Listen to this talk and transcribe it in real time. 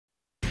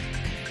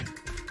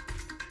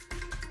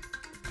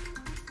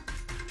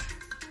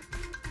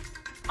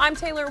I'm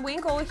Taylor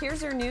Winkle.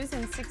 Here's your news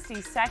in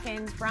 60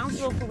 seconds.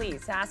 Brownsville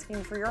police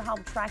asking for your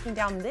help tracking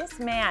down this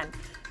man,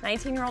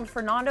 19-year-old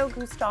Fernando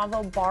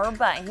Gustavo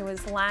Barba. He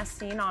was last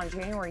seen on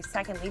January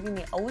 2nd leaving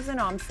the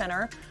Ozanam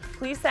Center.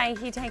 Police say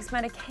he takes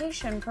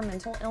medication for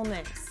mental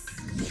illness.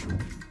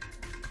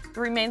 The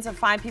remains of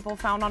 5 people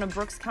found on a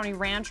Brooks County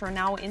ranch are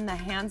now in the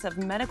hands of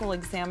medical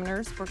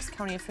examiners. Brooks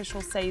County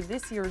officials say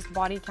this year's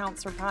body count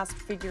surpassed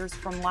figures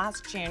from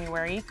last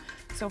January.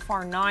 So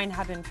far, 9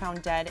 have been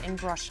found dead in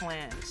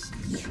brushland.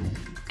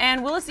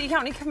 And Willacy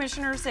County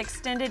commissioners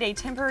extended a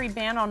temporary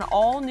ban on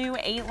all new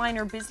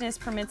 8-liner business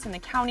permits in the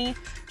county.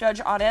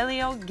 Judge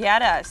Aurelio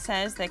Guerra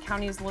says the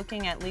county is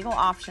looking at legal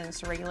options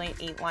to regulate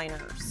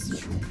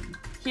 8-liners.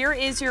 Here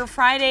is your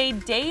Friday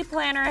day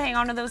planner. Hang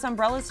on to those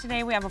umbrellas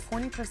today. We have a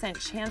 40%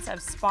 chance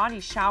of spotty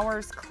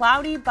showers,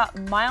 cloudy but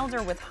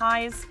milder with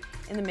highs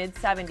in the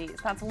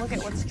mid-70s. That's a look at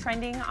what's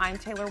trending. I'm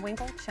Taylor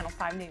Winkle, Channel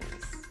 5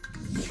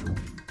 News.